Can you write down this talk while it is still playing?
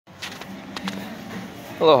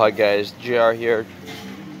Aloha guys, JR here.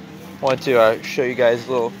 Want to show you guys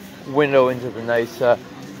a little window into the nice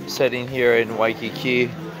setting here in Waikiki.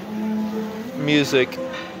 Music,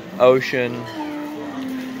 ocean,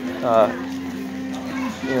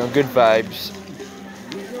 good vibes.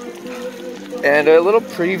 And a little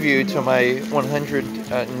preview to my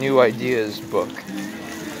 100 New Ideas book.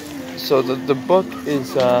 So the book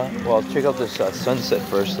is, well, check out this sunset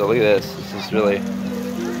first. So look at this. This is really,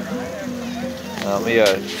 let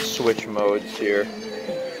me switch modes here.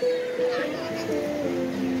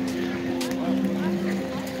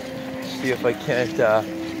 See if I can't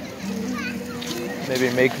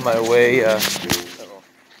maybe make my way.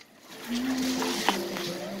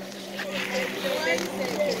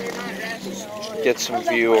 Get some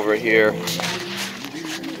view over here.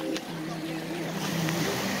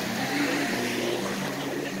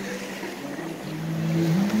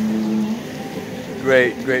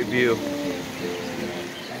 Great view.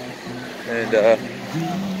 And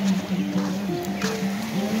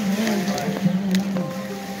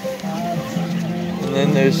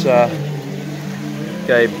then there's a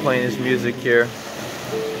guy playing his music here.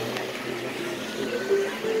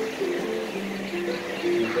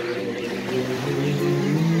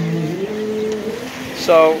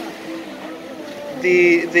 So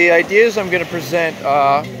the ideas I'm going to present,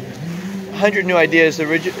 100 new ideas,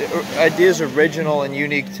 ideas original and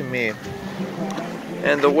unique to me.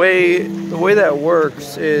 And the way that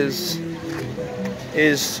works is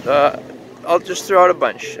I'll just throw out a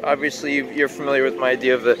bunch. Obviously, you're familiar with my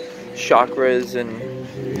idea of the chakras and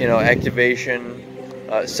activation,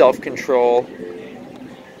 self-control,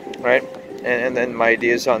 right? And then my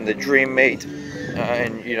ideas on the dream mate,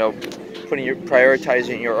 and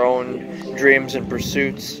prioritizing your own dreams and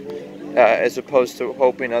pursuits, as opposed to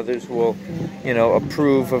hoping others will,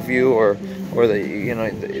 approve of you, or that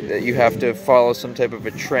that you have to follow some type of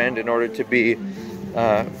a trend in order to be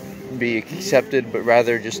accepted, but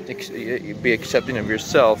rather just be accepting of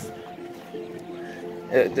yourself.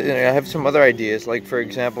 I have some other ideas, like for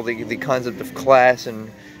example the concept of class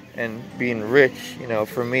and being rich,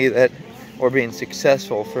 for me, or being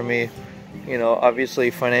successful for me.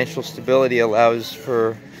 Obviously financial stability allows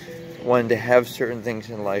for one to have certain things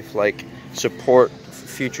in life, like support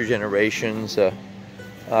future generations,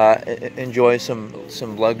 enjoy some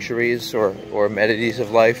luxuries or amenities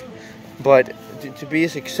of life. But to be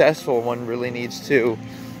successful, one really needs to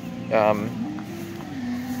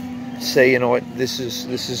say, this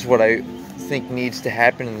is what I think needs to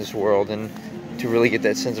happen in this world, and to really get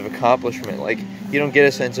that sense of accomplishment. Like, you don't get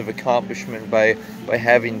a sense of accomplishment by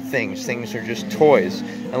having things. Things are just toys,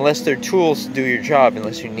 unless they're tools to do your job,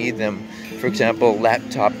 unless you need them. For example,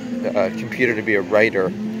 laptop, computer to be a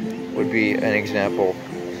writer would be an example.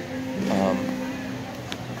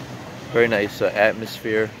 Very nice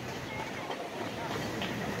atmosphere.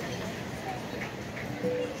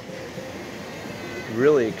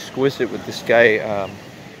 Really exquisite with this guy.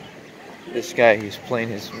 He's playing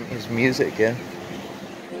his music, yeah.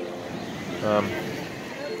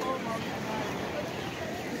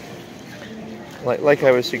 Like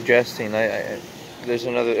I was suggesting, there's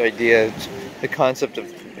another idea, the concept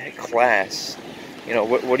of class.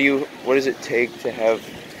 What does it take to have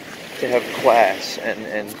class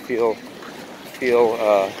and feel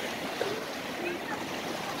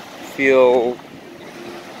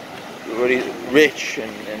rich,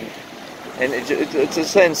 and it's a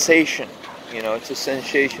sensation. It's a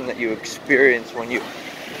sensation that you experience when you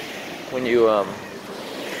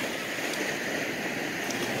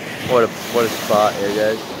what a spot here,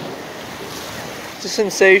 guys. It's a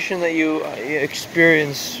sensation that you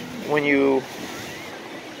experience when you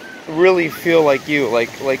really feel like you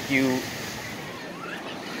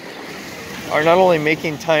are not only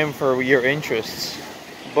making time for your interests,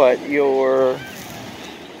 but you're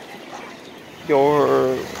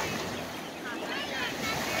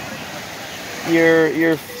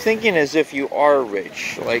thinking as if you are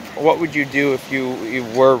rich. Like, what would you do if you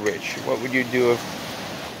were rich? What would you do if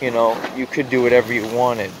you could do whatever you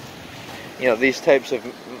wanted? These types of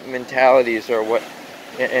mentalities are what,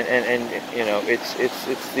 and it's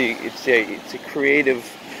a creative,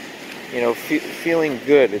 feeling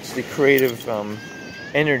good. It's the creative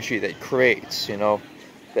energy that creates, that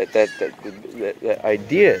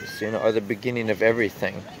ideas, are the beginning of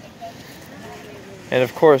everything. And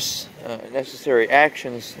of course, necessary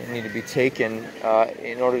actions need to be taken.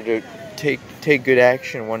 In order to take good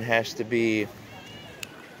action, one has to be,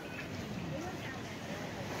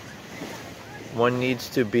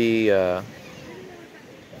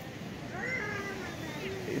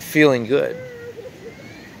 feeling good.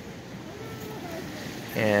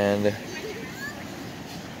 And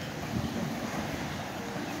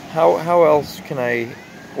how else can I?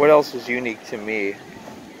 What else is unique to me?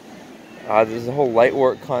 There's the whole light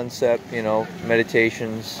work concept,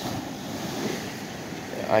 meditations.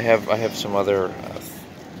 I have some other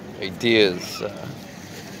ideas,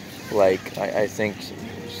 like I think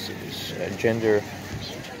gender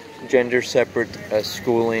separate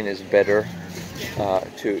schooling is better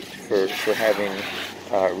for having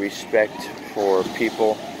respect for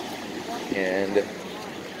people, and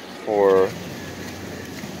for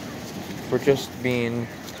just being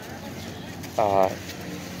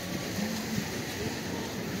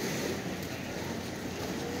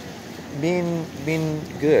being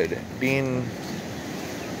good, being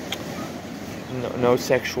no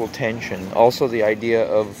sexual tension. Also, the idea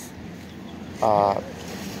of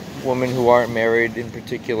women who aren't married, in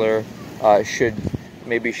particular, should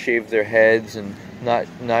maybe shave their heads and not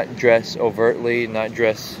dress overtly, not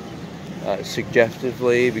dress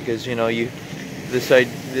suggestively, because this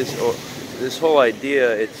whole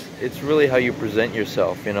idea, it's really how you present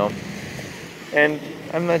yourself, And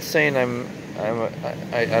I'm not saying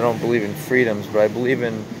I don't believe in freedoms, but I believe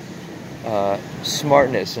in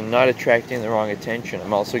smartness and not attracting the wrong attention.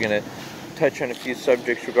 I'm also going to touch on a few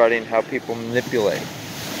subjects regarding how people manipulate,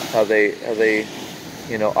 how they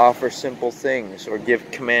offer simple things or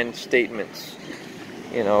give command statements,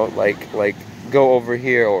 like go over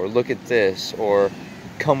here, or look at this, or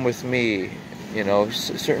come with me,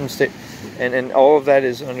 certain and all of that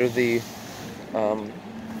is under the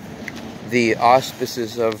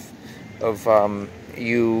auspices of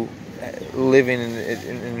you living in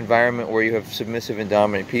an environment where you have submissive and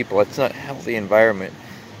dominant people. It's not a healthy environment.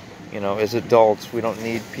 As adults, we don't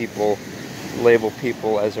need people label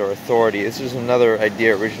people as our authority. This is another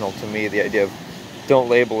idea original to me, the idea of don't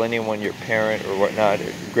label anyone your parent or whatnot,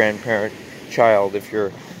 or grandparent, child. If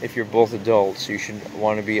you're both adults, you should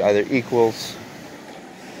want to be either equals,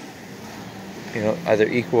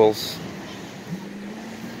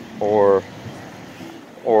 or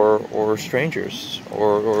strangers,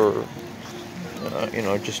 or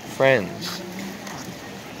just friends.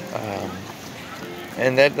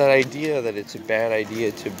 And that idea that it's a bad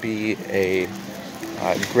idea to be a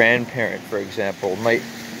grandparent, for example, might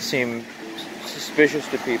seem suspicious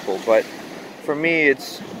to people, but for me,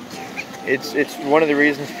 it's one of the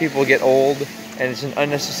reasons people get old, and it's an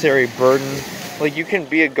unnecessary burden. Like, you can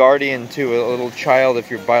be a guardian to a little child if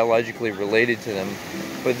you're biologically related to them,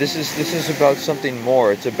 but this is about something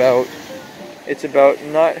more. It's about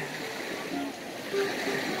not.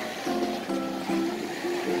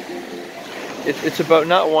 It's about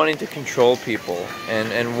not wanting to control people,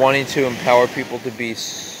 and wanting to empower people to be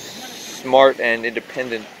smart and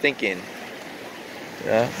independent thinking.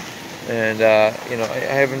 Yeah, and I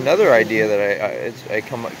have another idea that I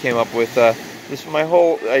came up with. This my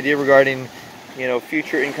whole idea regarding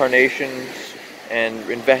future incarnations and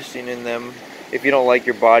investing in them. If you don't like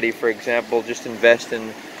your body, for example, just invest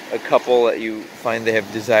in a couple that you find they have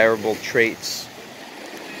desirable traits,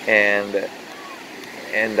 and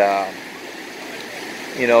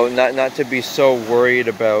not to be so worried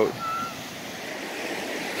about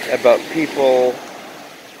people,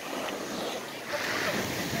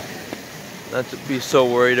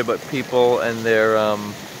 and their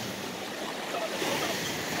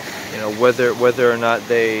whether or not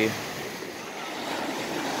they,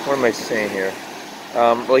 what am I saying here?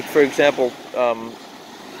 Like, for example,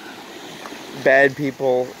 bad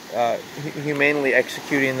people, humanely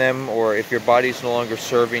executing them, or if your body's no longer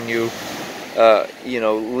serving you,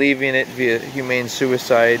 leaving it via humane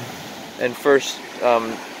suicide, and first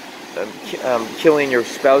killing your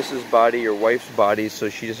spouse's body, your wife's body, so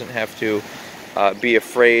she doesn't have to be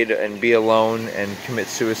afraid and be alone and commit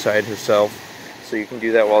suicide herself. So you can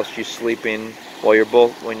do that while she's sleeping,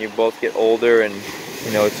 when you both get older, and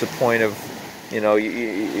it's the point of,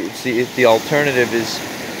 the alternative is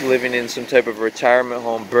living in some type of retirement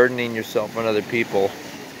home, burdening yourself on other people.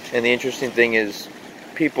 And the interesting thing is,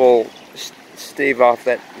 people stave off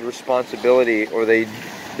that responsibility, or they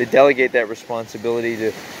delegate that responsibility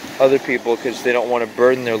to other people because they don't want to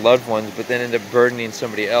burden their loved ones, but then end up burdening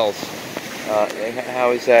somebody else.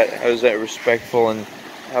 How is that respectful, and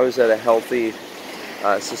how is that a healthy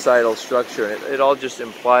societal structure? And it all just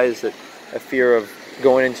implies that a fear of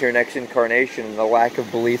going into your next incarnation, and the lack of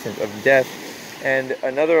belief of death. And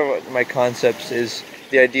another of my concepts is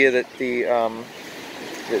the idea that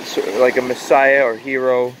like a messiah or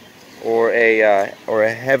hero, or a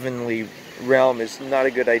heavenly realm is not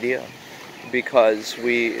a good idea, because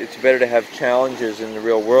it's better to have challenges in the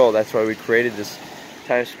real world. That's why we created this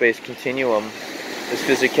time-space continuum, this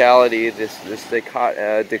physicality, this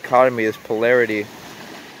dichotomy, this polarity.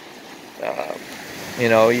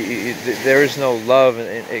 there is no love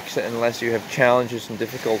unless you have challenges and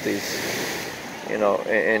difficulties.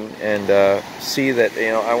 And see that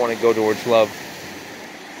I want to go towards love.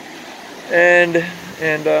 And the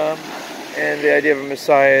idea of a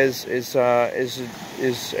Messiah is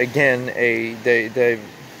again a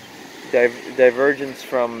divergence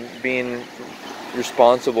from being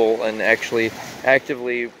responsible and actually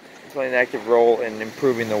actively playing an active role in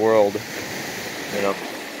improving the world.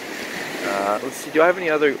 Let's see. Do I have any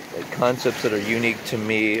other concepts that are unique to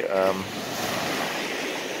me?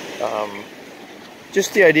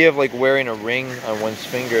 Just the idea of like wearing a ring on one's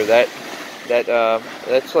finger. That's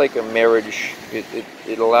like a marriage.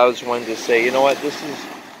 It allows one to say, you know what, this is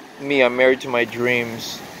me. I'm married to my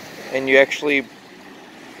dreams, and you actually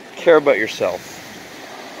care about yourself.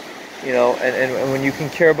 And when you can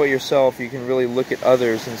care about yourself, you can really look at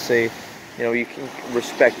others and say, you can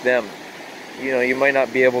respect them. You might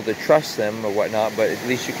not be able to trust them or whatnot, but at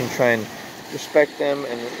least you can try and respect them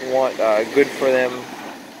and want good for them.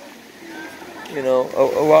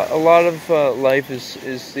 A lot of life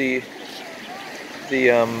is the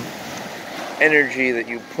energy that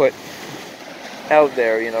you put out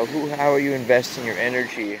there. How are you investing your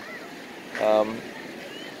energy?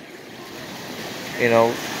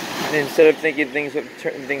 Instead of thinking things in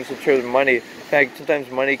terms of money. In fact,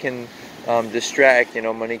 sometimes money can distract.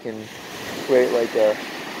 Money can create like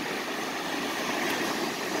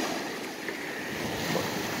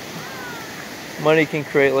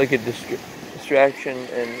a distraction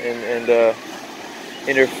and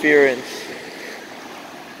interference.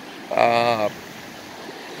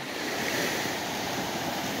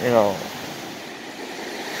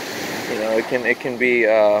 It can be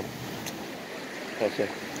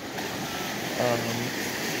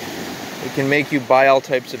it can make you buy all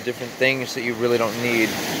types of different things that you really don't need.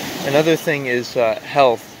 Another thing is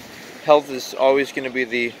health. Health is always going to be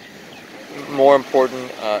the more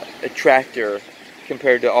important attractor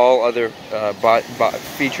compared to all other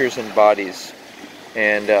features and bodies.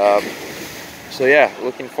 And so yeah,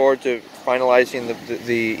 looking forward to finalizing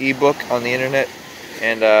the ebook on the internet.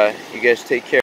 And you guys take care.